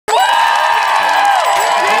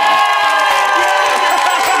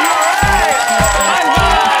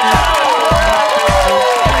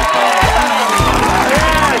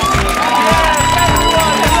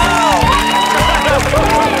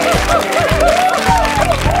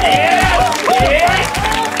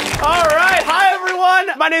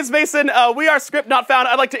name's Mason. We are Script Not Found.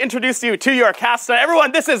 I'd like to introduce you to your cast.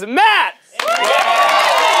 Everyone, this is Matt.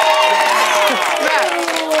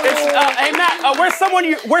 Hey Matt, where's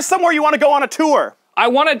somewhere you want to go on a tour? I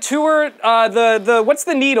want to tour what's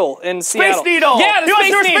the needle in Seattle? Space Needle. Yeah, the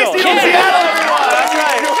Space Needle. In Seattle, everyone.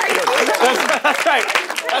 That's right.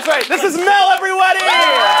 That's right. This is Mel, everybody.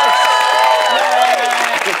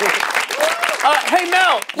 Hey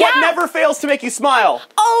Mel, what never fails to make you smile?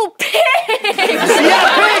 Oh, pigs! Yeah,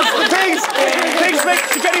 pigs. Pigs.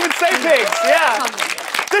 You can't even say pigs. Yeah.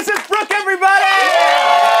 This is Brooke, everybody.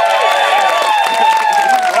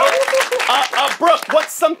 Brooke,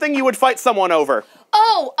 what's something you would fight someone over?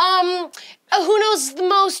 Oh, who knows the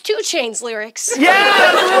most 2 Chainz lyrics? Yeah,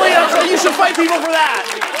 that's really, you should fight people for that.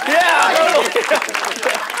 Yeah.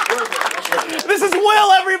 This is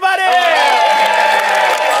Will, everybody.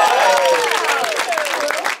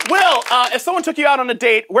 Will, if someone took you out on a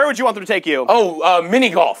date, where would you want them to take you? Oh, mini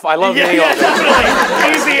golf. I love mini golf.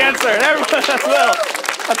 Definitely. Easy answer. Everyone, that's Will.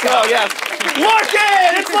 That's Will, yes.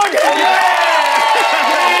 LORCAN! It's LORCAN!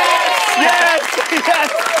 Yes!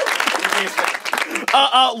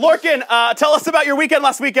 LORCAN, tell us about your weekend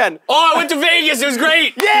last weekend. Oh, I went to Vegas. It was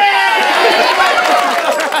great. Yeah!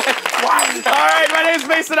 All right, my name's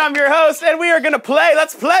Mason. I'm your host, and we are going to play.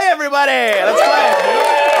 Let's play, everybody. Let's play.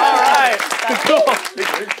 All right. Cool.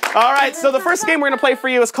 All right, so the first game we're going to play for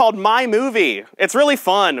you is called My Movie. It's really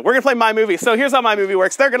fun. We're going to play My Movie. So here's how My Movie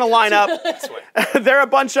works. They're going to line up. They're a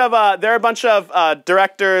bunch of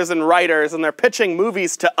directors and writers, and they're pitching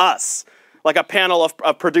movies to us. Like a panel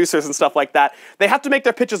of producers and stuff like that. They have to make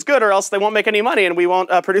their pitches good or else they won't make any money and we won't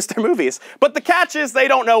produce their movies. But the catch is they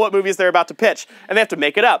don't know what movies they're about to pitch and they have to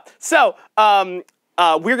make it up. So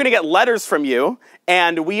we're going to get letters from you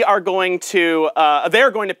and we are going to, they're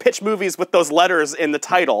going to pitch movies with those letters in the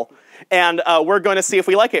title. And we're going to see if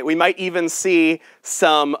we like it. We might even see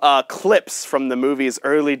some clips from the movie's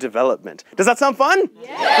early development. Does that sound fun?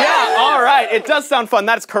 Yeah, all right. It does sound fun.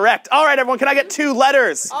 That is correct. All right, everyone, can I get 2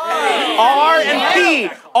 letters? R and P.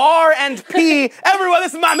 R and P. Everyone,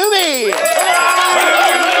 this is My Movie.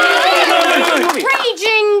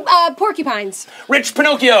 Raging porcupines. Rich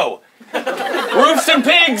Pinocchio. Roofs and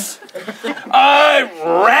pigs.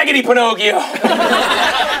 Raggedy Pinocchio.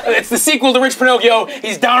 It's the sequel to Rich Pinocchio.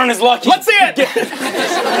 He's down on his luck. Let's see it.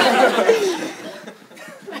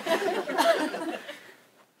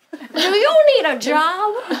 Do you need a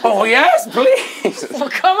job? Oh, yes, please. Well,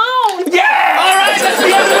 come on. Yeah! All right, that's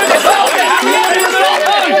the end of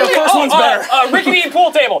it. The first one's better. Rickety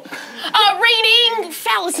pool table. Raining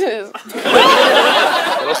phalluses.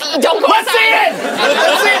 Don't go Let's see outside. it.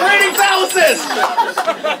 Let's see it. Raining phalluses.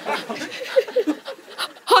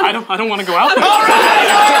 I don't want to go out there. All right.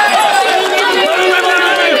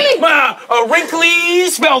 Wrinkly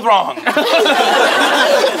spelled wrong. Remember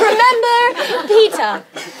Peter.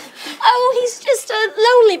 Oh, he's just a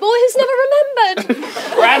lonely boy who's never remembered.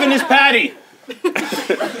 Grabbing his patty.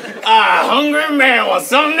 Hungry man with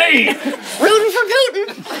something to eat. Rooting for Putin.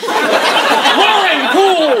 Roaring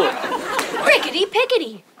cool. Rickety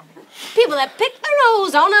pickety. People that pick their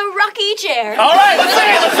nose on a rocky chair. All right, let's see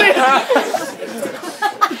it. Let's see it.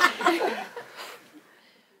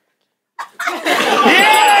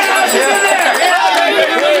 Yeah, she's in there.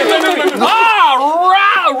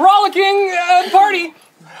 Rollicking party.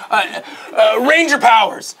 Ranger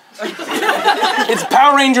powers. It's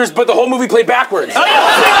Power Rangers, but the whole movie played backwards.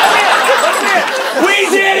 Let's see it. We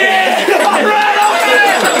did it. All right.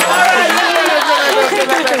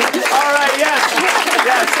 All right. Yes.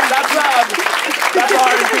 That's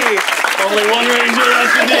R&P. Only one Ranger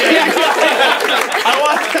yesterday.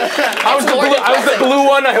 I was the blue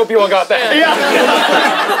one. I hope you all got that.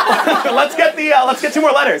 Yeah. let's get 2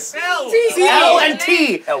 more letters. L and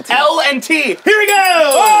T. L and T. Here we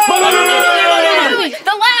go.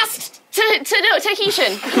 The last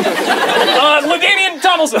Tahitian. Ladainian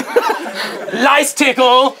Tomlinson. Lice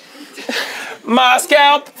tickle. My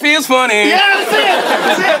scalp feels funny. Yeah, that's it.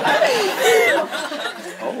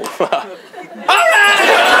 All right.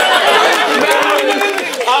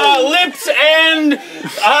 Lips and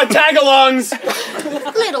tagalongs.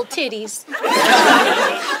 Little titties.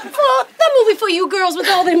 The movie for you girls with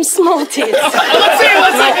all them small tits. Let's see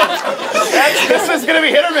it. This is gonna be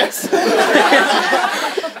hit or miss.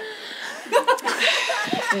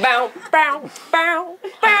 Bow, bow, bow,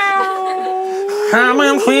 bow.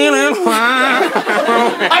 I'm feeling fine.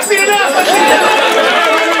 I've seen enough.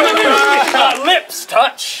 Lips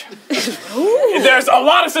touch. There's a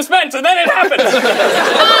lot of suspense, and then it happens.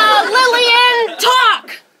 Lillian,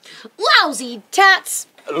 talk. Lousy tats.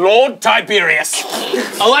 Lord Tiberius.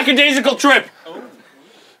 A lackadaisical trip.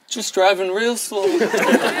 Just driving real slow.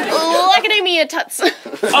 Academia Tuts.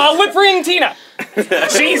 Lip ring Tina.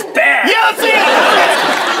 She's bad. Yeah, let's see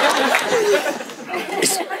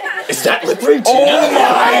it. Is that lip ring Tina? Oh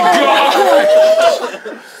my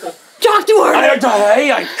God! Talk to her.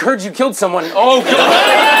 Hey, I heard you killed someone. Oh God!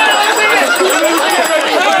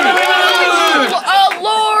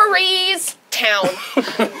 Lori's town.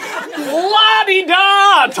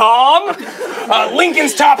 La-di-da, Tom.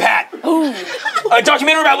 Lincoln's top hat. Ooh. A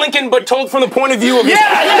documentary about Lincoln, but told from the point of view of his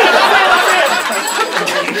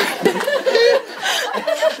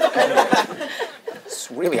It's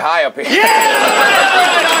really high up here. Yeah!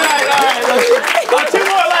 All right. Two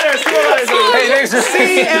more letters. Hey, there's a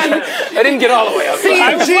C and... I didn't get all the way up. C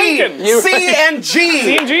and G. C and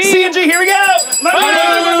G. C and G, here we go.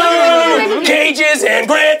 Cages and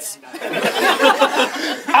grits.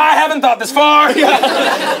 I haven't thought this far.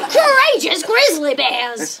 Courageous grizzly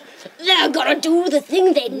bears. They're gonna do the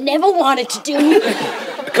thing they never wanted to do.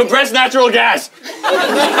 Compressed natural gas.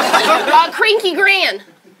 Cranky Gran.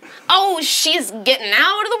 Oh, she's getting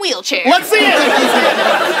out of the wheelchair. Let's see it.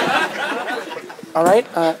 All right,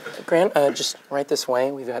 Grant, just right this way.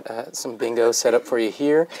 We've got some bingo set up for you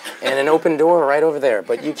here, and an open door right over there,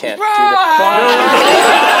 but you can't do that.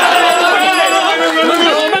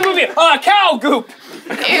 Cow goop.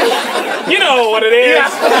 You know what it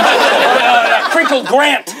is. Crinkled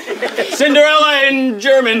Grant. Cinderella in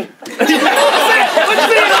German.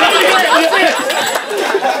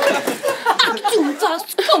 Du was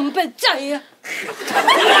Kompetei.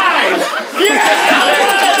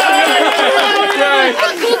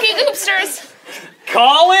 Cookie Goopsters.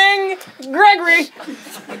 Calling Gregory.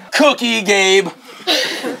 Cookie Gabe.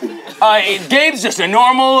 Gabe's just a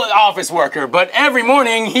normal office worker, but every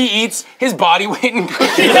morning he eats his body weight in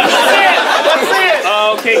cookies. That's it.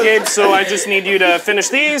 Okay, Gabe, so I just need you to finish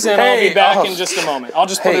these, and I'll be back in just a moment. I'll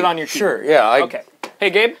just put it on your key. Sure, yeah. Okay. Hey,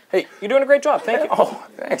 Gabe. Hey. You're doing a great job. Thank you. Oh,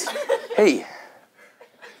 thanks. Hey.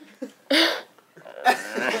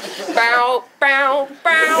 Bow, bow,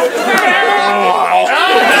 bow,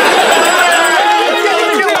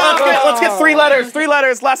 Let's get 3 letters. 3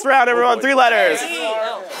 letters. Last round, everyone. 3 letters.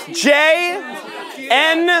 J-N,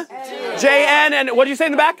 and what did you say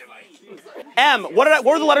in the back? M. What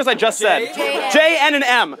were the letters I just said? J-N and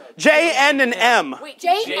M. J-N and M.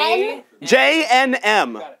 J-N?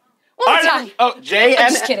 J-N-M. One more time. Oh, J-N.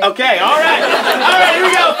 I'm just kidding. Okay, all right. All right, here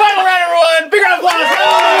we go. Final round, everyone. Big round of applause.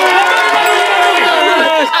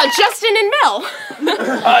 Justin and Mel.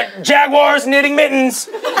 Jaguars knitting mittens.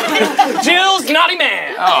 Jill's naughty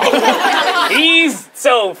man. Oh. He's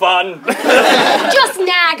so fun. Just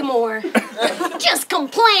nag more. Just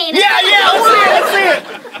complain. Yeah, let's see it.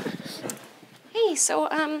 Hey, so,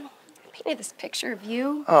 painted this picture of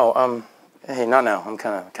you. Oh, hey, not now. I'm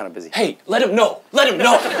kind of busy. Hey, let him know. Let him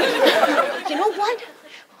know. You know what?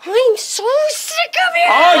 I'm so sick of it.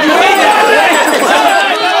 Oh, you hate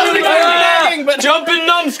that. Jumping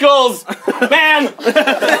numbskulls. Man.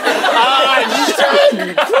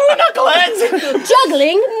 Knuckleheads.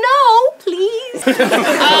 Juggling? No, please.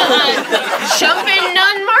 Jumping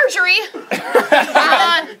nun Marjorie.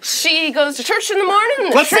 She goes to church in the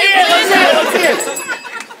morning. Let's see it.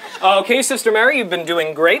 Okay, Sister Mary, you've been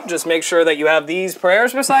doing great. Just make sure that you have these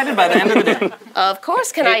prayers recited by the end of the day. Of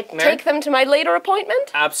course. Can I take them to my later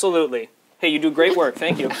appointment? Absolutely. Hey, you do great work.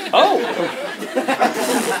 Thank you. Oh.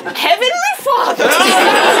 Heavenly Father.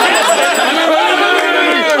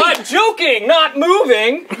 Joking, not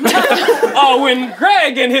moving. When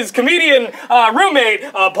Greg and his comedian roommate,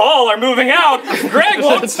 Paul, are moving out, Greg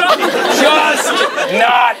won't stop. Just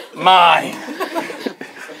not mine.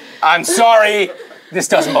 I'm sorry. This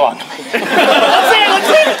doesn't belong to me.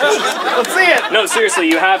 Let's see it. No, seriously,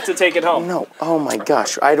 you have to take it home. No, oh my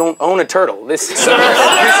gosh, I don't own a turtle. This is...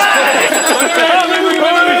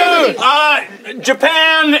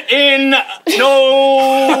 Japan in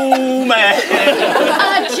no man.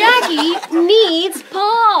 Jackie needs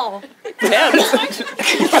Paul.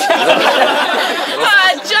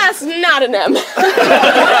 Just not an M.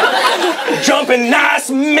 Jumping nice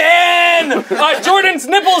man. Jordan's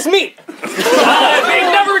nipples meet. They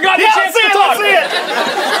never got a chance to talk.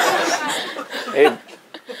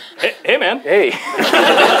 Hey, man. Hey.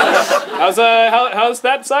 How's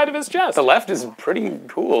that side of his chest? The left is pretty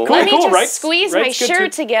cool. Let me just right? squeeze Right's my good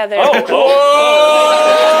shirt together.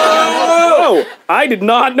 Oh, I did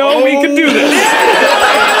not know we could do this.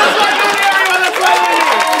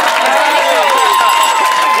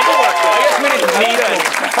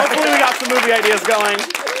 Hopefully we got some movie ideas going.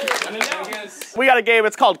 We got a game,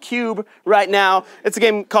 it's called Cube right now. It's a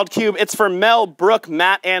game called Cube. It's for Mel, Brooke,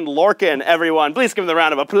 Matt, and Lorcan, everyone. Please give them a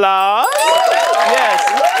round of applause. Yes.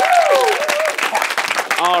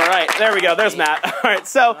 All right, there we go. There's Matt. All right,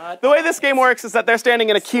 so the way this game works is that they're standing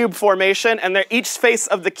in a cube formation, and each face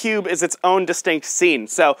of the cube is its own distinct scene.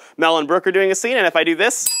 So Mel and Brooke are doing a scene, and if I do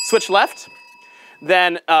this, switch left,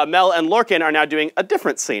 then Mel and Lorcan are now doing a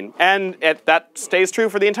different scene. And that stays true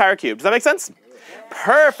for the entire cube. Does that make sense?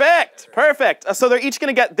 Perfect, perfect. So they're each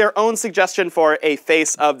gonna get their own suggestion for a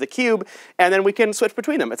face of the cube, and then we can switch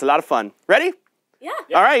between them. It's a lot of fun. Ready? Yeah.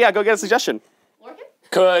 All right, yeah, go get a suggestion. Lorcan?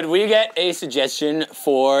 Could we get a suggestion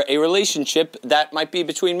for a relationship that might be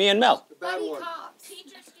between me and Mel? Buddy cops.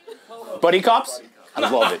 Buddy cops? I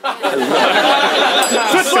love it.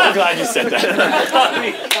 I'm so glad you said that.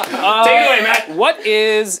 Take it away, Matt. What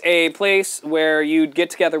is a place where you'd get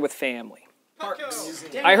together with family? Parks.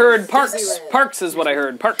 I heard parks. Parks is what I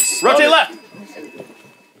heard. Parks. Rotate left.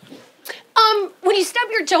 When you stub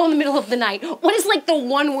your toe in the middle of the night, what is like the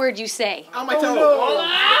one word you say? On my toe.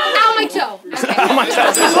 Ow, my toe. Okay. Oh my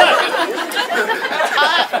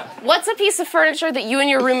God. What's a piece of furniture that you and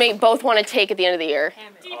your roommate both want to take at the end of the year?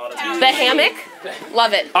 The hammock?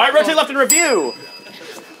 Love it. All right, rotate left and review.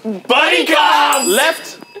 Buddy cops!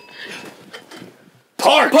 Left.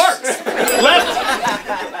 Parks! Left.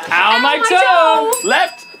 Ow, my toe.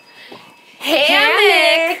 Left.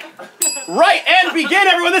 Hammock. Right, and begin,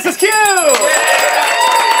 everyone. This is Q. Now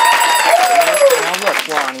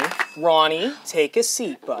look, Ronnie, take a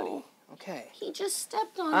seat, buddy. Okay. He just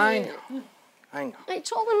stepped on I me. know. I know. I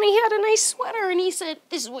told him he had a nice sweater, and he said,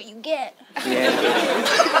 "This is what you get."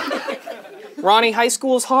 Yeah. Ronnie, high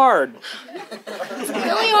school's hard.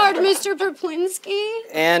 Really hard, Mr. Perplinski.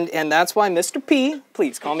 And that's why Mr. P,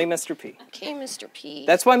 please call me Mr. P. Okay, Mr. P.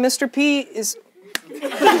 That's why Mr. P is...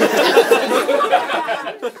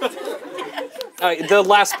 the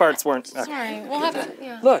last parts weren't... Okay. Sorry, we'll have to,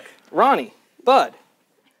 yeah. Look, Ronnie, Bud,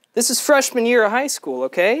 this is freshman year of high school,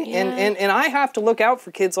 okay? Yeah. And I have to look out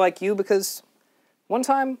for kids like you because one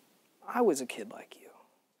time I was a kid like you.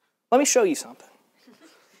 Let me show you something.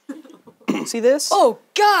 See this? Oh,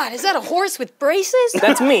 God, is that a horse with braces?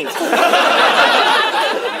 That's me.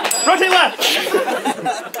 Rotate left.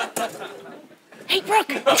 Hey,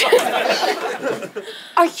 Brooke.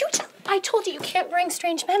 Are you... I told you can't bring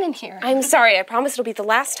strange men in here. I'm sorry, I promise it'll be the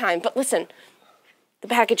last time, but listen, the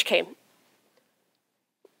package came.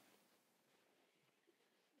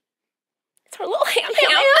 It's our little ham.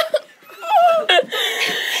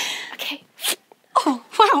 Okay. Oh,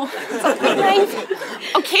 wow.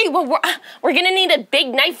 Okay, well, we're gonna need a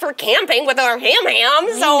big knife for camping with our ham,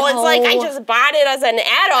 so it's like I just bought it as an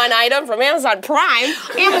add-on item from Amazon Prime.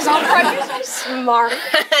 Amazon Prime, you're so smart.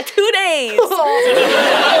 2 days.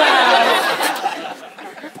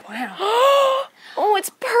 Wow. Oh, it's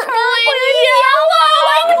purple and yellow,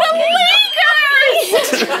 like the Lakers.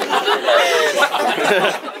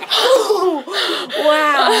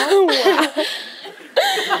 Wow.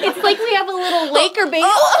 It's like we have a little Laker baby.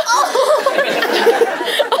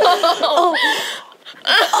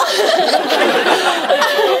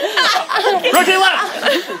 Rotate left.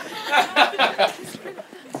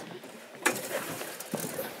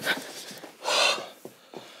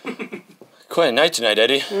 Quite a night tonight,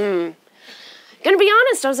 Eddie. Gonna be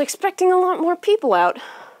honest, I was expecting a lot more people out.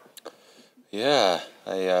 Yeah,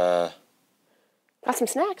 Got some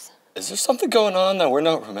snacks. Is there something going on that we're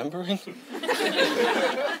not remembering?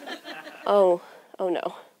 Oh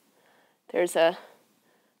no. There's that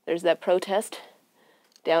protest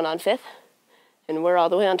down on 5th, and we're all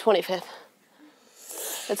the way on 25th.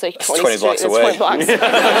 That's like 20 blocks that's away. 20 blocks.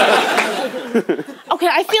 Okay,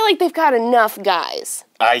 I feel like they've got enough guys.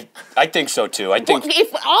 I think so too. I think Well,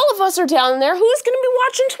 if all of us are down there, who's gonna be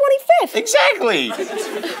watching 25th? exactly.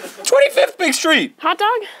 25th Big Street. Hot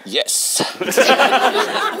dog? Yes.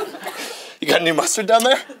 You got any mustard down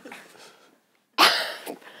there?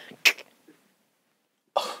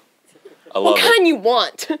 I love What it. kind you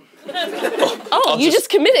want? Oh, you just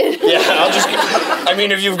committed. Yeah, I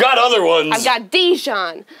mean, if you've got other ones. I've got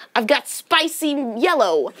Dijon. I've got spicy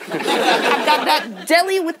yellow. I've got that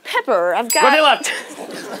deli with pepper. I've got... Rotate left.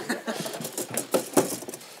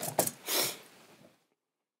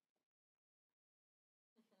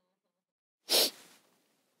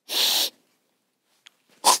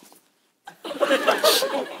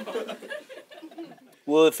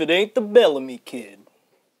 Well, if it ain't the Bellamy Kid,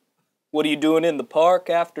 what are you doing in the park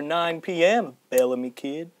after 9 p.m., Bellamy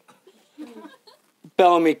Kid?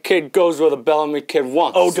 Bellamy Kid goes where the Bellamy Kid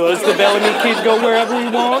wants. Oh, does the Bellamy Kid go wherever he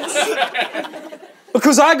wants?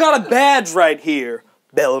 Because I got a badge right here,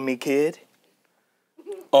 Bellamy Kid.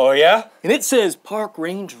 Oh, yeah? And it says Park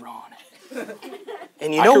Ranger on it.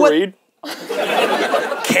 And you I know can what? read.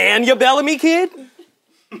 Can you, Bellamy Kid?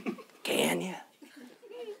 Can you?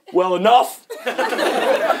 Well, enough.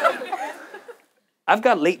 I've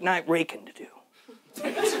got late night raking to do.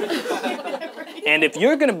 And if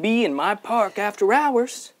you're gonna be in my park after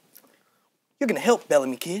hours, you're gonna help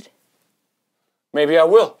Bellamy Kid. Maybe I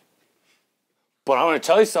will. But I'm gonna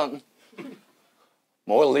tell you something.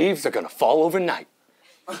 More leaves are gonna fall overnight.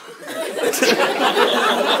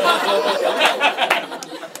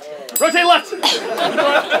 Rotate left.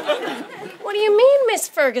 What do you mean Miss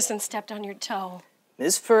Ferguson stepped on your toe?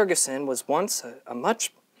 Miss Ferguson was once a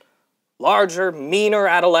much larger, meaner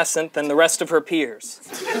adolescent than the rest of her peers.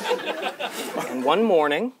 And one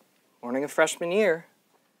morning of freshman year,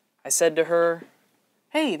 I said to her,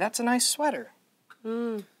 "Hey, that's a nice sweater."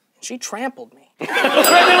 And she trampled me.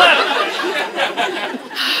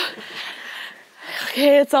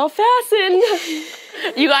 Okay, it's all fastened.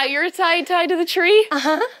 You got your tie tied to the tree?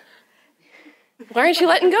 Uh-huh. Why aren't you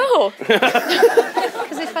letting go?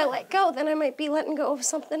 Because if I let go, then I might be letting go of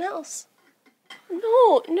something else.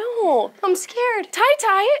 No. I'm scared. Tie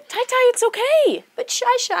it. Tie, it's okay. But shy.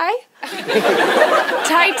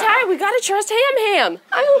 Tie, we gotta trust Ham.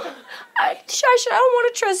 Shy, I don't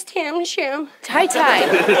want to trust Ham. Tie.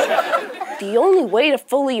 The only way to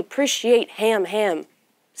fully appreciate Ham is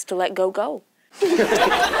to let go.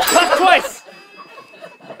 Left twice.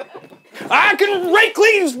 I can rake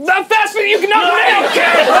leaves faster than you can knock me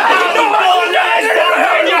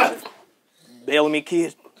down. Bellamy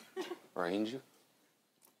Kid. Ranger?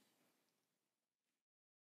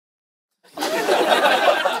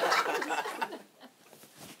 I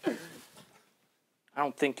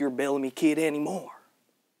don't think you're Bellamy Kid anymore.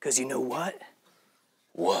 Because you know what?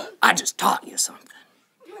 What? I just taught you something.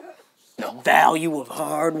 The value of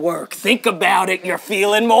hard work. Think about it. You're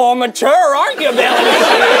feeling more mature, aren't you, Bellamy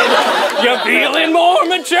Kid? You're feeling more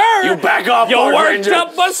mature. You back off, You Park worked Ranger.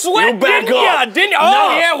 up a sweat, You back didn't off. you? Didn't you? No,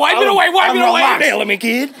 Oh, yeah, wipe it away, relaxed. Bellamy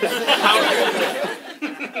Kid.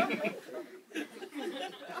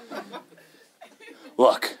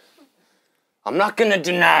 Look, I'm not gonna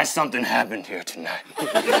deny something happened here tonight.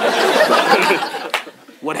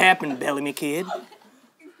 What happened, Bellamy Kid?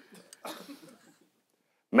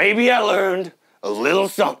 Maybe I learned a little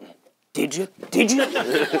something. Did you?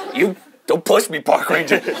 You don't push me, Park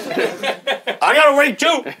Ranger. I got a rake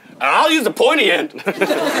too, and I'll use the pointy end.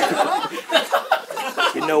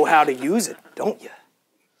 You know how to use it, don't you?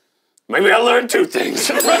 Maybe I learned two things.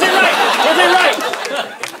 Rotate right.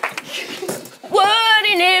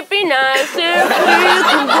 Wouldn't it be nice if we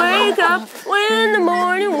could wake up when the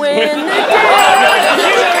morning, when the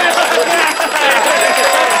day...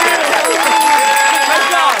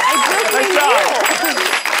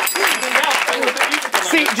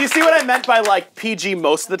 See, do you see what I meant by like PG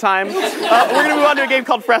most of the time? We're gonna move on to a game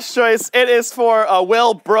called Fresh Choice. It is for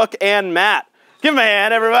Will, Brooke, and Matt. Give them a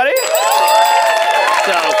hand, everybody.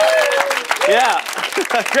 So, yeah,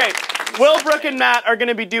 great. Will, Brooke, and Matt are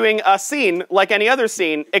gonna be doing a scene like any other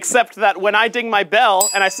scene, except that when I ding my bell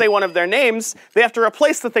and I say one of their names, they have to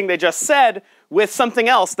replace the thing they just said with something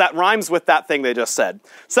else that rhymes with that thing they just said.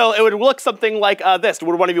 So it would look something like this.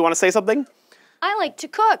 Would one of you want to say something? I like to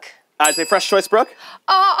cook. I'd say Fresh Choice, Brooke.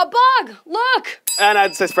 A bug, look. And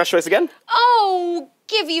I'd say Fresh Choice again. Oh,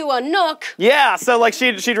 give you a nook. Yeah, so like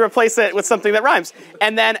she'd replace it with something that rhymes,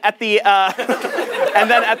 and then at the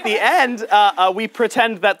end we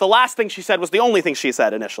pretend that the last thing she said was the only thing she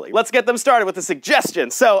said initially. Let's get them started with a suggestion.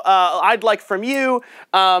 So I'd like from you,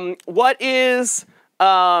 what's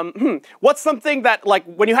something that like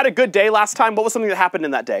when you had a good day last time? What was something that happened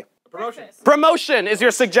in that day? Promotion. Promotion is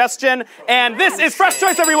your suggestion, and this is Fresh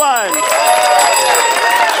Choice, everyone.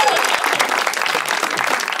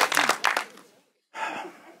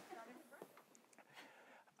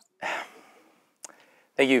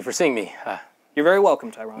 Thank you for seeing me, You're very welcome,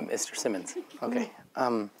 Tyrone. Mr. Simmons. Okay,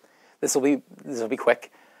 this will be quick.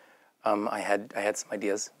 I had some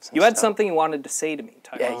ideas. You had something you wanted to say to me,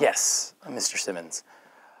 Tyrone. Yes, Mr. Simmons.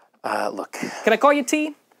 Look. Can I call you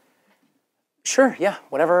T? Sure. Yeah.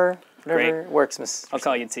 Whatever Great. works, Miss. I'll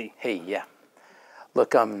call you T. Hey. Yeah.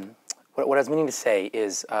 Look. What I was meaning to say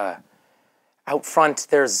is, out front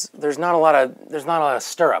there's not a lot of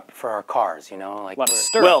stir-up for our cars. You know, like A lot of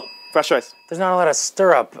stir-up. Will, Fresh Choice. There's not a lot of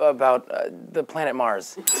stir-up about the planet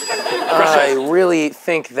Mars. I really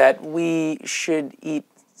think that we should eat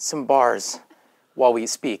some bars while we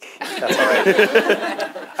speak. That's all right.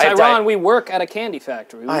 Tyrone, we work at a candy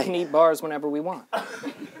factory. We can eat bars whenever we want.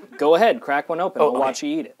 Go ahead, crack one open. We'll watch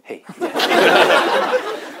you eat it. Hey. Yeah.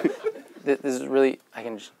 This is really, I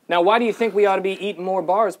can just... Now, why do you think we ought to be eating more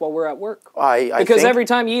bars while we're at work? I Because think... every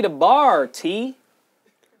time you eat a bar, T,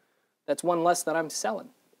 that's one less that I'm selling.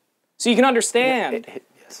 So you can understand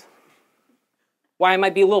Yes. why I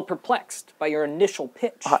might be a little perplexed by your initial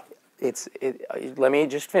pitch. Let me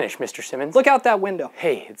just finish, Mr. Simmons. Look out that window.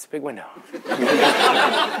 Hey, it's a big window.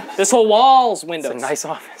 This whole wall's windows. It's a nice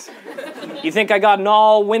office. You think I got an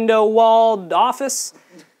all window walled office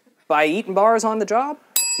by eating bars on the job?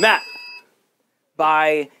 Matt.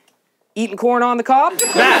 By eating corn on the cob?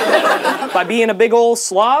 Matt. By being a big old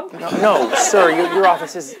slob? No, sir, your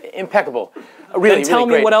office is impeccable. Really, then tell really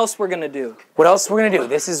me great. what else we're gonna do. What else we're gonna do?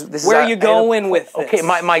 This is where are you going with this? Okay,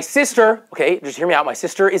 my sister. Okay, just hear me out. My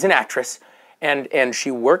sister is an actress, and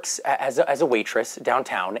she works as a waitress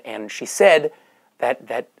downtown. And she said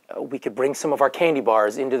that we could bring some of our candy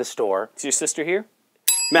bars into the store. Is your sister here?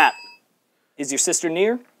 Matt. Is your sister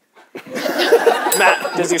near?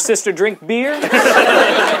 Matt, does your sister drink beer?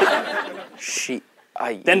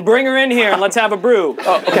 Then bring her in here and let's have a brew.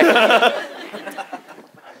 Oh, okay.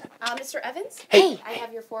 Mr. Evans? Hey. I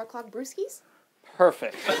have your 4 o'clock brewskis.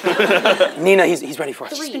 Perfect. Nina, he's ready for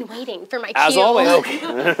us. She's been waiting for my cue. As always. Okay. You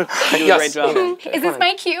do a great job. Is this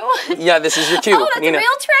my cue? Yeah, this is your cue. Oh, that's Nina. a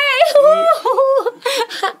real tray.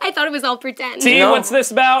 I thought it was all pretend. T, what's this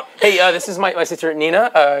about? Hey, this is my sister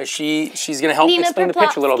Nina. She's gonna help Nina explain the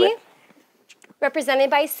pitch a little bit. Represented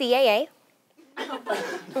by CAA.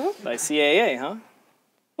 By CAA, huh?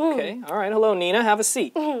 Okay, all right. Hello, Nina. Have a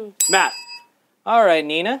seat. Matt. All right,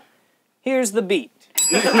 Nina. Here's the beat.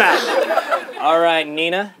 Matt. All right,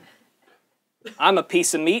 Nina. I'm a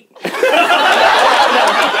piece of meat.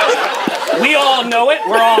 We all know it.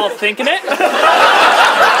 We're all thinking it. Is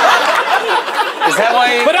that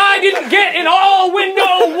why? But I didn't get an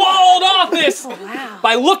all-window walled office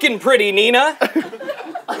by looking pretty, Nina.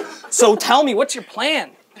 So tell me, what's your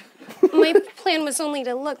plan? My plan was only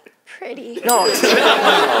to look pretty. No.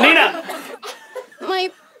 Nina.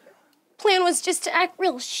 My plan was just to act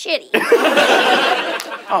real shitty.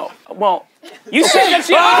 Oh, well. You said that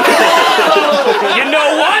she... You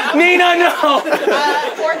know what? Nina, no.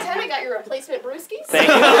 410, I got your replacement brewskis. Thank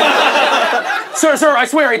you. Sir, I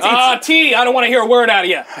swear it's... T, I don't want to hear a word out of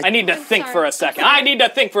you. I need to think for a second.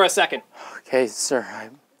 Okay, sir.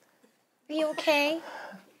 Are you okay?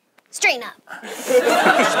 Straighten up.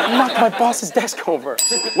 Knocked my boss's desk over.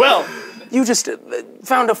 Will. You just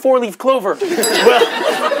found a 4-leaf clover.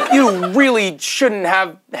 Well, you really shouldn't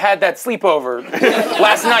have had that sleepover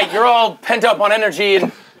last night. You're all pent up on energy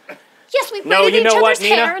and... Yes, we braided each other's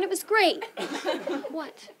hair, Nina? and it was great.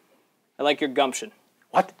 What? I like your gumption.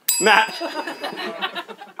 What? Matt.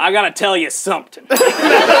 I gotta tell you something.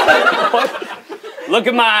 Look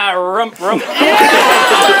at my rump.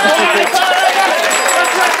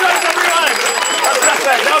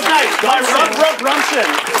 That was nice. My rumption.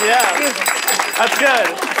 Yeah. That's good.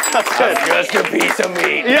 That's good. Just a piece of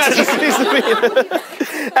meat. Yeah, just a piece of meat.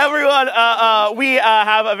 Everyone, we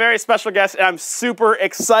have a very special guest, and I'm super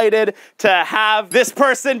excited to have this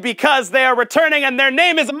person because they are returning, and their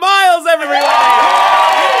name is Miles, everyone!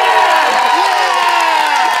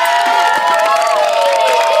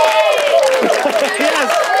 Yes,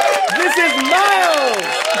 this is Miles!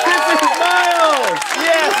 This is Miles!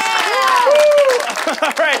 Yes!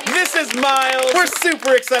 All right, this is Miles. We're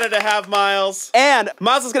super excited to have Miles. And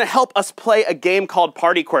Miles is going to help us play a game called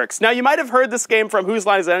Party Quirks. Now, you might have heard this game from Whose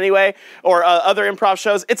Line Is It Anyway? Or other improv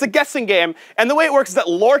shows. It's a guessing game. And the way it works is that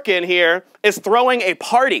Lorcan here is throwing a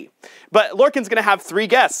party. But Lorcan's going to have 3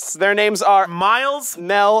 guests. Their names are Miles,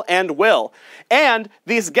 Mel, and Will. And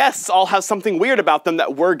these guests all have something weird about them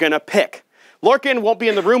that we're going to pick. Lorcan won't be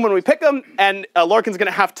in the room when we pick them, and Lorcan's going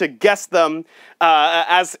to have to guess them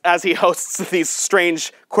as he hosts these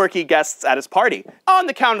strange, quirky guests at his party. On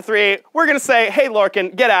the count of 3, we're going to say, hey,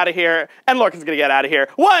 Lorcan, get out of here, and Lorcan's going to get out of here.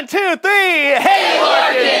 1, 2, 3, hey,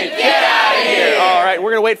 Lorcan, get out of here! All right,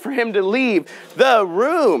 we're going to wait for him to leave the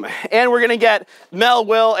room, and we're going to get Mel,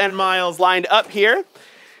 Will, and Miles lined up here,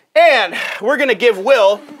 and we're going to give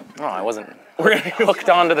Will... Oh, I wasn't... We're hooked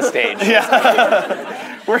onto the stage.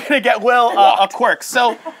 Yeah. We're going to get Will a quirk.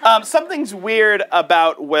 So something's weird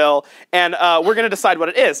about Will, and we're going to decide what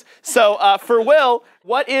it is. So for Will,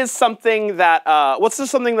 what is something that, what's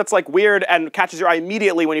just something that's like weird and catches your eye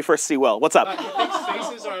immediately when you first see Will? What's up? He thinks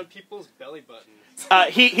faces are on people's belly buttons.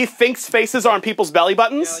 He thinks faces are on people's belly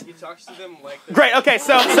buttons? Yeah, like he talks to them like this. Great, okay,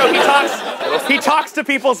 so he talks to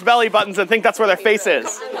people's belly buttons and think that's where their face is.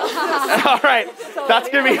 All right, that's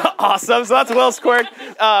going to be awesome. So that's Will's quirk.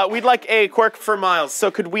 We'd like a quirk for Miles.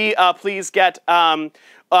 So could we please get,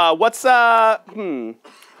 what's something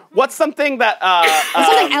that...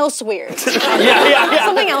 something else weird. Yeah.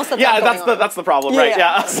 Something else that's that's the problem, right?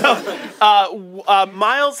 Yeah. So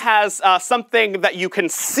Miles has something that you can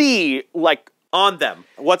see, like, on them.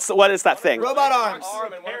 What is that thing? Robot arms.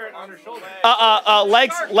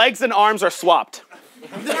 Legs and arms are swapped.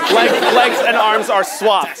 legs and arms are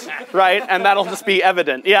swapped, right? And that'll just be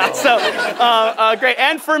evident. Yeah, so great.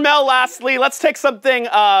 And for Mel, lastly, let's take something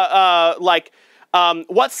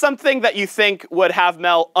what's something that you think would have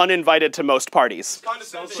Mel uninvited to most parties?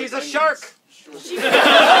 She's a shark.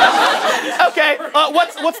 Okay,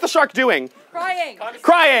 what's the shark doing? Crying.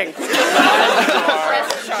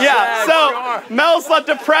 Yeah, so Mel's a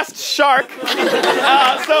depressed shark.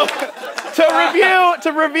 So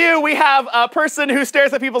to review, we have a person who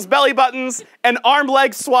stares at people's belly buttons, an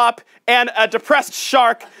arm-leg swap, and a depressed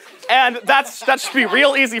shark. And that should be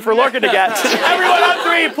real easy for Lorcan to get. Everyone on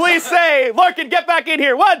 3, please say, Lorcan, get back in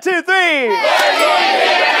here. 1, 2, 3.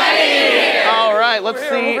 All right, let's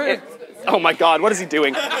see. Oh my God, what is he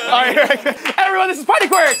doing? All right, everyone, this is Party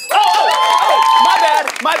Quirks. Oh,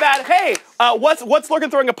 my bad. Hey, what's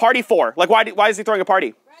Lorcan throwing a party for? Like, why is he throwing a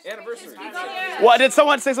party? Anniversary. What, did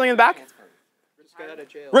someone say something in the back?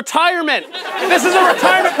 Retirement. This is a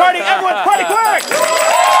retirement party. Everyone's Party Quirks.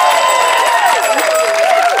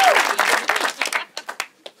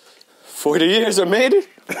 40 years, I made it.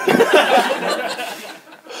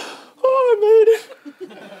 Oh, I made it.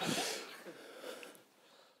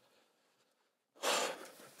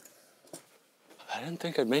 I didn't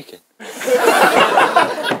think I'd make it.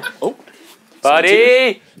 Oh.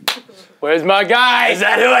 Buddy! Where's my guy? Is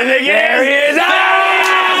that who I think it is? There he is!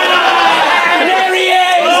 Ah! There he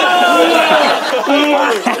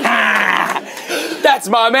is! That's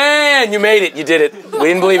my man! You made it. You did it. We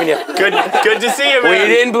didn't believe in you. Good to see you, man. We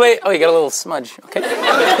didn't believe... Oh, you got a little smudge. Okay.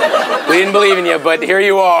 We didn't believe in you, but here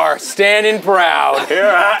you are, standing proud. Here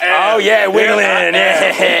I am. Oh, yeah, wiggling.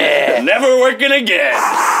 Yeah. Never working again.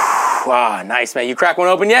 Wow, nice, man. You crack one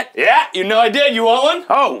open yet? Yeah, you know I did. You want one?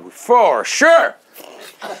 Oh, for sure.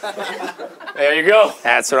 There you go.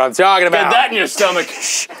 That's what I'm talking about. Get that in your stomach.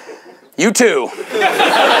 You too.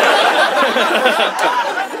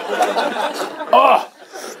 Oh.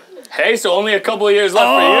 Hey, so only a couple of years left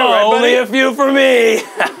for you, right, buddy? Only a few for me.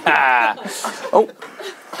 Oh.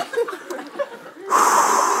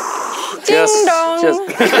 Ding dong.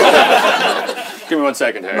 Give me 1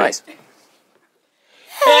 second, Harry. Nice.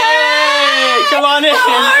 Hey, come on in. It's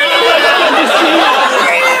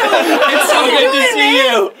so good to see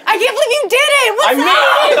you. I can't believe you did it. What's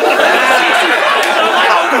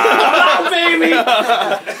up? Baby.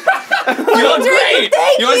 You look great.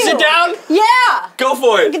 Thank You want to sit down? Yeah. Go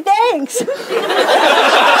for it. Thanks. I'm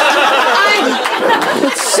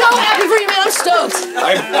so happy for you, man. I'm stoked.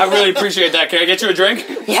 I really appreciate that. Can I get you a drink?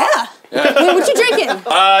 Yeah. Wait, what you drinking?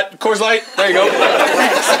 Coors Light. There you go.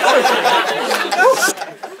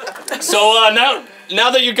 So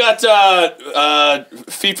now that you got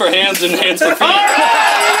feet for hands and hands for feet.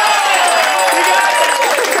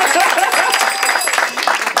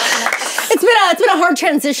 It's been a hard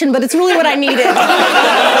transition, but it's really what I needed.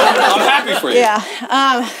 I'm happy for you. Yeah.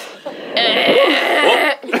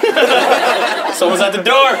 Someone's at the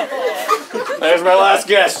door. There's my last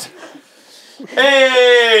guest.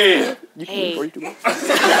 Hey. Hey.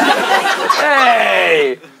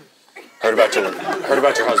 Hey. Heard about your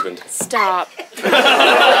husband. Stop. Okay.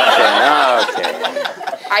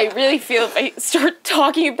 I really feel if I start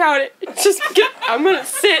talking about it, I'm gonna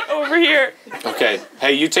sit over here. Okay.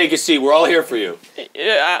 Hey, you take a seat. We're all here for you.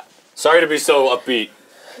 Yeah. Sorry to be so upbeat.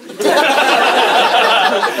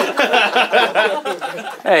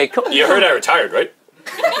 Hey, cool. You heard I retired, right?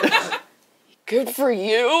 Good for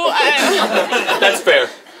you. That's fair.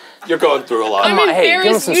 You're going through a lot. I'm Hey, give him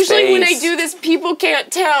embarrassed. some Usually when I space. do this, people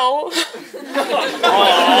can't tell.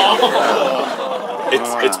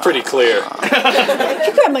 It's pretty clear. Can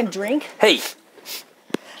you grab my drink? Hey,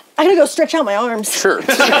 I gotta go stretch out my arms. sure.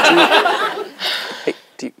 Hey,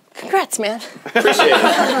 Congrats, man. Appreciate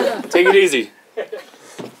it. Take it easy.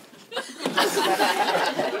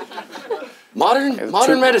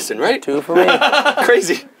 Modern medicine, right? 2 for me.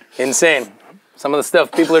 Crazy. Insane. Some of the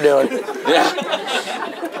stuff people are doing. Yeah.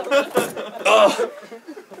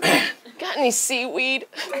 Got any seaweed?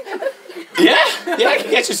 Yeah, I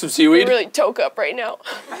can get you some I'm seaweed. really toke up right now.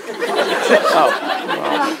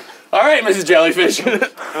 All right, Mrs. Jellyfish. She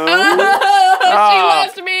left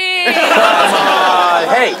me.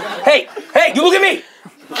 Hey, you look at me.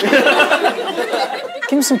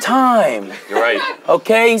 Give him some time. You're right.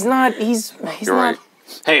 Okay, he's not. You're right.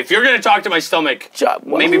 Hey, if you're gonna talk to my stomach,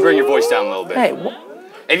 maybe bring your voice down a little bit. Hey,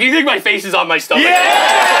 if you think my face is on my stomach.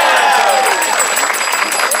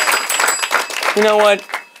 you know what?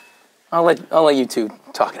 I'll let you two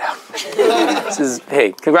talk it out.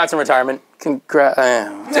 Hey, congrats on retirement.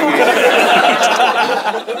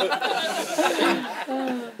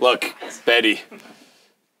 Look, Betty.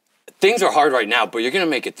 Things are hard right now, but you're gonna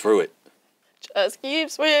make it through it. Just keep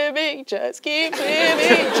swimming, just keep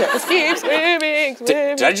swimming, just keep swimming,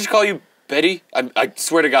 swimming. Did I just call you Betty? I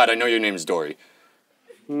swear to God, I know your name is Dory.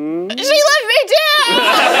 She let me down!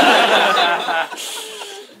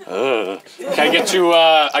 Can I get you,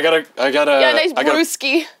 I got a... Yeah, nice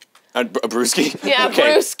brewski. A brewski? Yeah,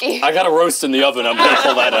 okay. brewski. I got a roast in the oven. I'm gonna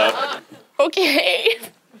pull that out. Okay.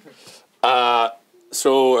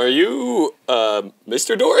 So are you,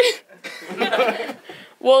 Mr. Dory?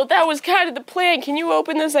 Well, that was kind of the plan. Can you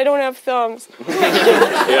open this? I don't have thumbs.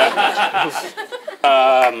 Yeah.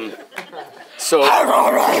 So...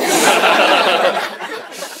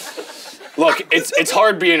 Look, it's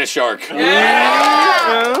hard being a shark.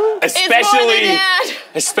 Yeah.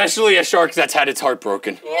 Especially a shark that's had its heart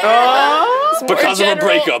broken. Yeah. Because of a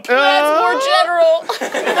breakup. That's more general.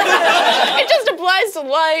 It just applies to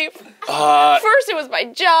life. First it was my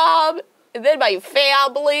job, and then my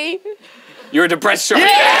family. You're a depressed shark. Yeah!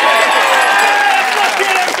 Let's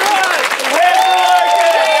get it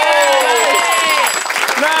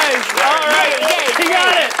Nice. All right. He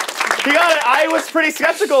got it. He got it. I was pretty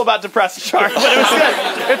skeptical about depressed shark, but it was good.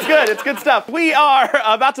 It's good. It's good stuff. We are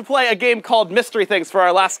about to play a game called Mystery Things for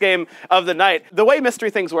our last game of the night. The way Mystery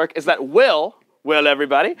Things work is that Will,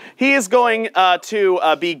 everybody, he is going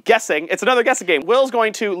to be guessing. It's another guessing game. Will's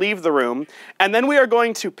going to leave the room, and then we are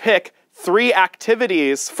going to pick 3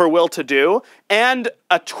 activities for Will to do and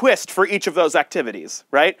a twist for each of those activities,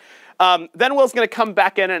 right? Then Will's going to come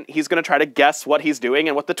back in and he's going to try to guess what he's doing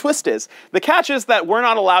and what the twist is. The catch is that we're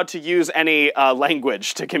not allowed to use any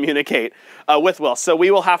language to communicate with Will, so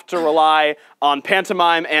we will have to rely on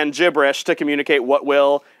pantomime and gibberish to communicate what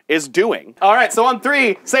Will is doing. All right, so on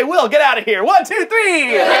 3, say, Will, get out of here. 1, 2, 3.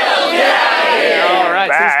 Will, get out of here. All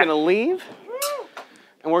right, so he's going to leave.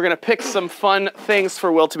 And we're going to pick some fun things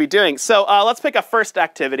for Will to be doing. So let's pick a first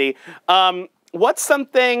activity. What's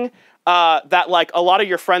something that like a lot of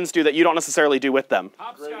your friends do that you don't necessarily do with them?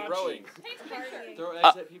 Rowing. Throw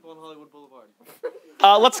eggs at people on Hollywood Boulevard.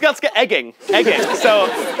 Let's get egging.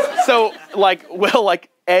 So like Will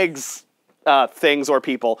like eggs things or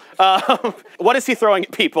people. What is he throwing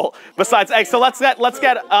at people besides eggs? So let's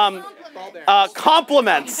get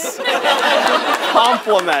compliments.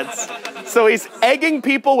 Compliments. So he's egging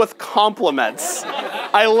people with compliments.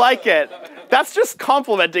 I like it. That's just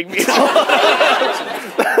complimenting people.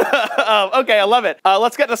 Okay, I love it.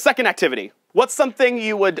 Let's get the second activity. What's something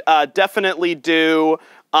you would definitely do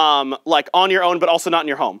like on your own, but also not in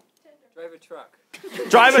your home? Drive a truck.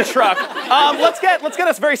 Drive a truck. Let's get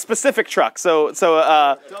a very specific truck. So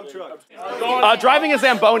dump truck. Driving a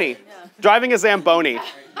Zamboni. Driving a Zamboni.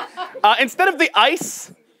 Instead of the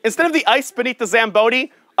ice beneath the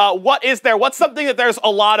Zamboni, what is there? What's something that there's a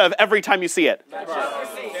lot of every time you see it?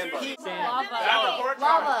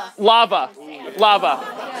 Lava.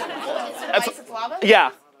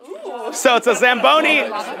 Yeah. So it's a Zamboni.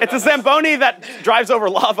 It's a Zamboni that drives over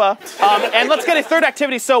lava. And let's get a third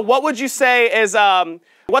activity. So what would you say is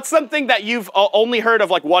what's something that you've only heard of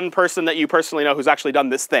like one person that you personally know who's actually done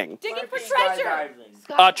this thing? Digging for treasure.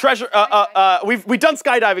 We've done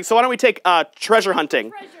skydiving, so why don't we take treasure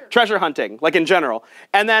hunting? Treasure hunting, like in general.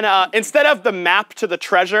 And then instead of the map to the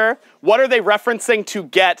treasure, what are they referencing to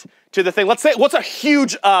get to the thing? Let's say, what's a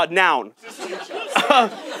huge noun?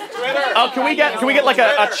 Can we get like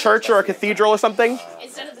a church or a cathedral or something?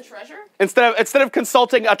 Instead of the treasure? Instead of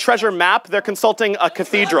consulting a treasure map, they're consulting a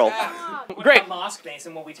cathedral. Great. Mosque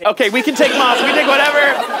Mason, what we take. Okay, we can take mosque. We can take whatever.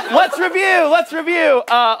 Let's review.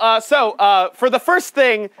 So for the first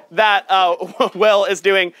thing that Will is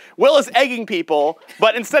doing, Will is egging people,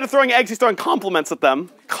 but instead of throwing eggs, he's throwing compliments at them.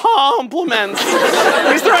 Compliments.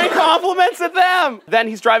 He's throwing compliments at them. Then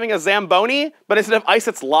he's driving a Zamboni, but instead of ice,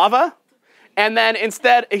 it's lava. And then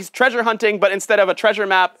instead, he's treasure hunting, but instead of a treasure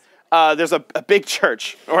map, there's a big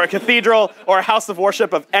church or a cathedral or a house of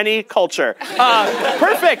worship of any culture.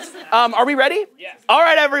 Perfect. Are we ready? Yes. All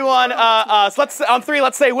right, everyone. So let's on 3.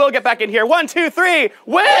 Let's say Will get back in here. 1, 2, 3.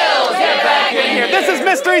 Will get back in here. This is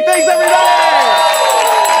Mystery Things, everybody.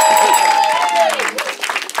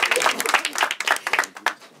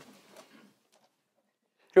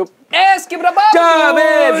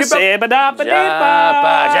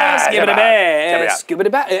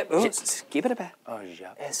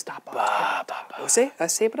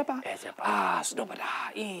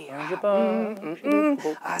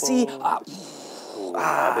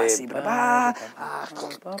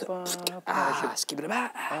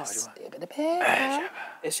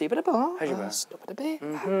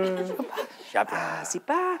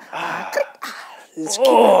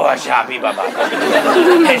 Oh, Shabi Baba.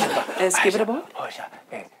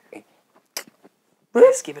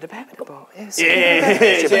 Give it a bad boy.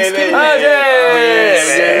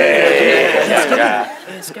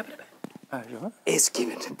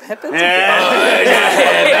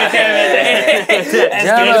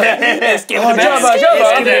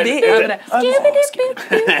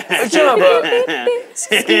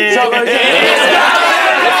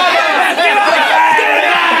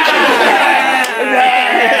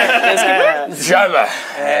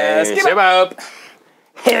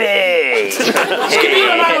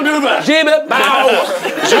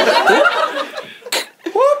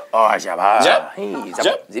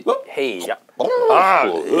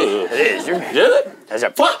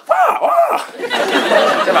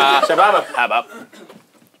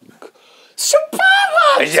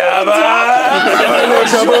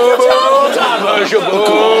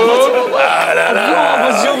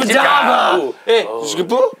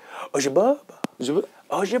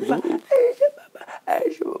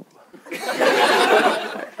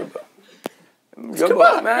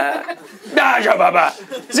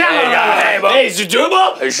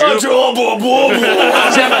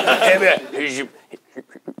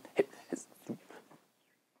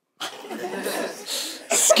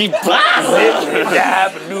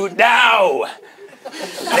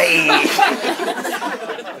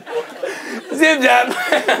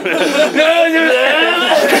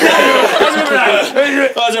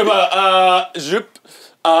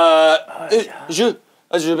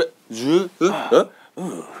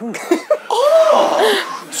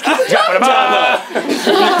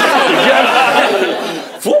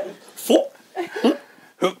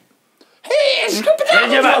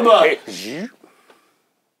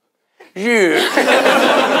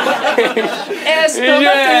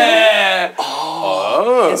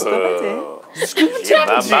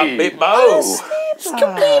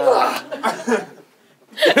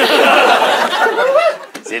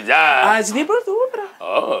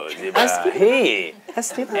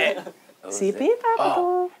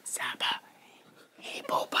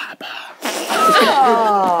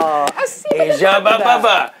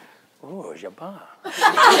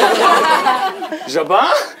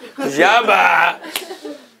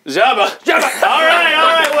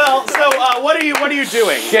 All right. Well, so what are you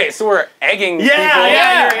doing? Okay, so we're egging people.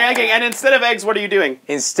 Yeah, you're egging. And instead of eggs, what are you doing?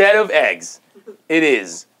 Instead of eggs, it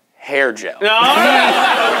is hair gel. All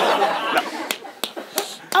right.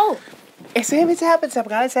 Oh.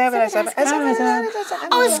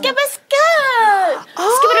 Oh, skip a skirt.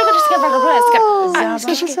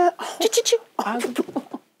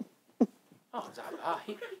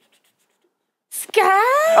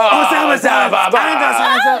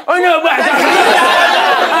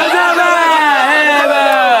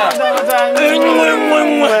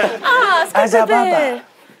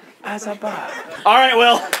 All right,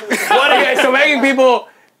 well, what okay, so making people,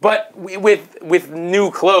 but with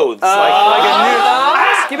new clothes, like a new.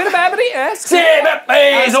 Skip it a babbity.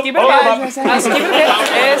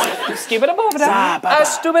 Skip it a bobada.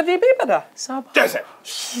 Stupid bibada.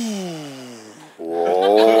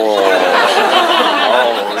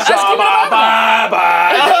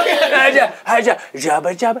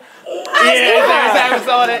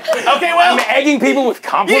 Okay, well, I'm egging people with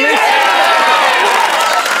compliments.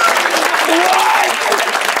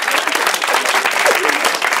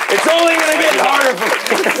 It's only gonna get harder for me.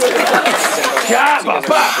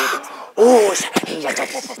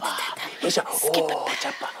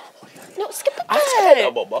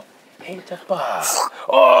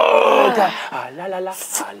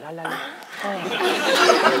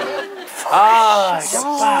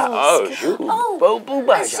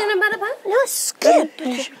 No, skip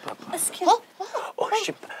it. No,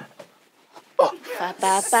 skip.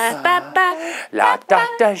 La da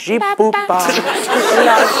da jipupa,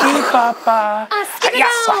 la jipapa.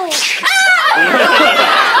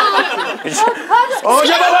 Oh,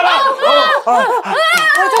 ja baba.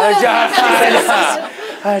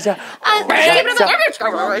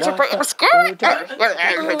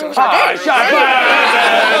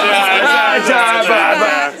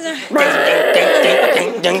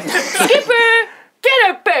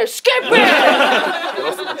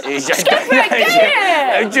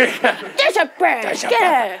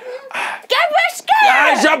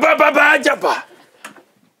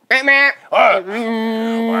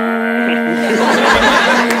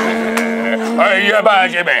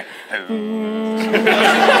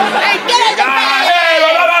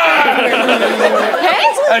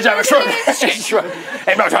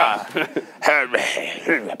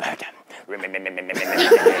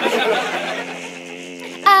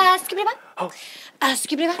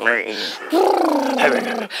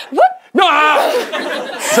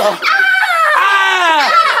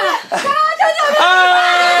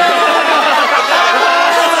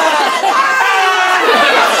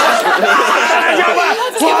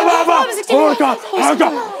 All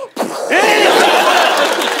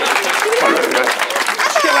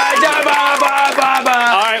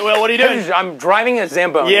right, Will, what are you doing? I'm driving a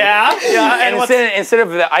Zamboni. Yeah, yeah. And instead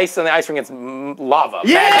of the ice on the ice rink, it's lava.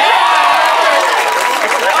 Yeah! All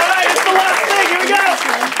right, it's the last thing. Here we go.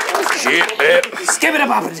 Skip it up.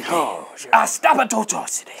 I stop at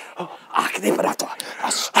today. I keep it up. I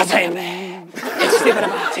stop it.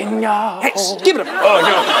 Hey, skip it up. Oh,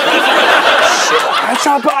 no. I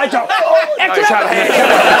stop it.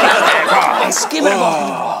 Skip it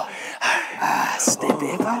up. Step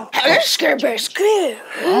it up.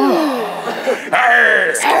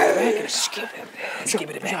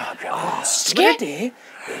 Skip it.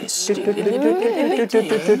 Skip it.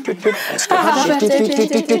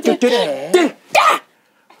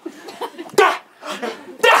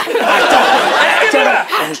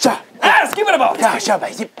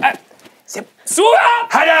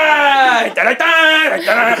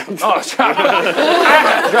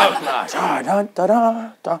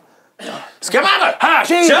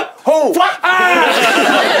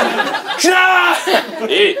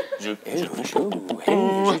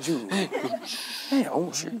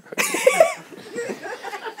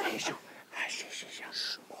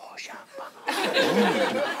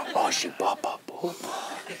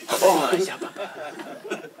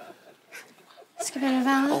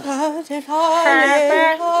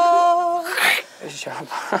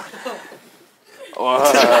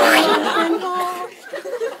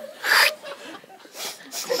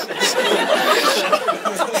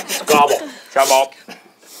 Gobble. Chop up.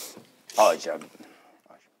 Oh, chop.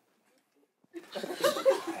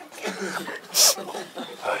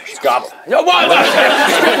 Gobble. No, what?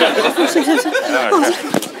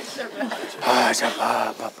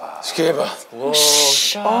 Skipper.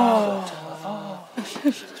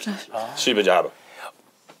 Shibba jabba.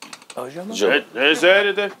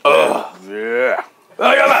 Yeah.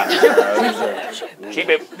 Keep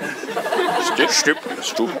it. Stoop.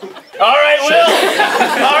 All right,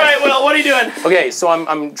 Will, what are you doing? Okay, so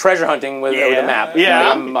I'm treasure hunting with a map.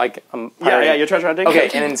 Yeah. I'm Yeah, you're treasure hunting. Okay,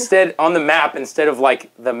 and instead on the map, instead of like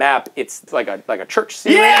the map, it's like a church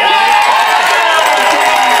scene.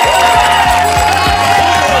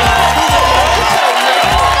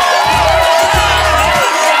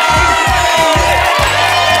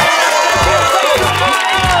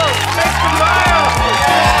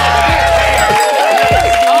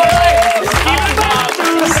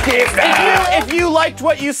 If you liked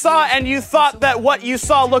what you saw and you thought that what you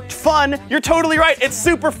saw looked fun, you're totally right. It's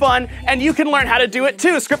super fun, and you can learn how to do it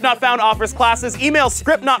too. Script Not Found offers classes. Email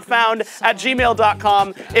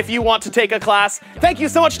scriptnotfound@gmail.com if you want to take a class. Thank you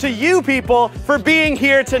so much to you people for being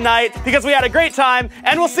here tonight because we had a great time,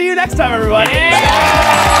 and we'll see you next time, everybody.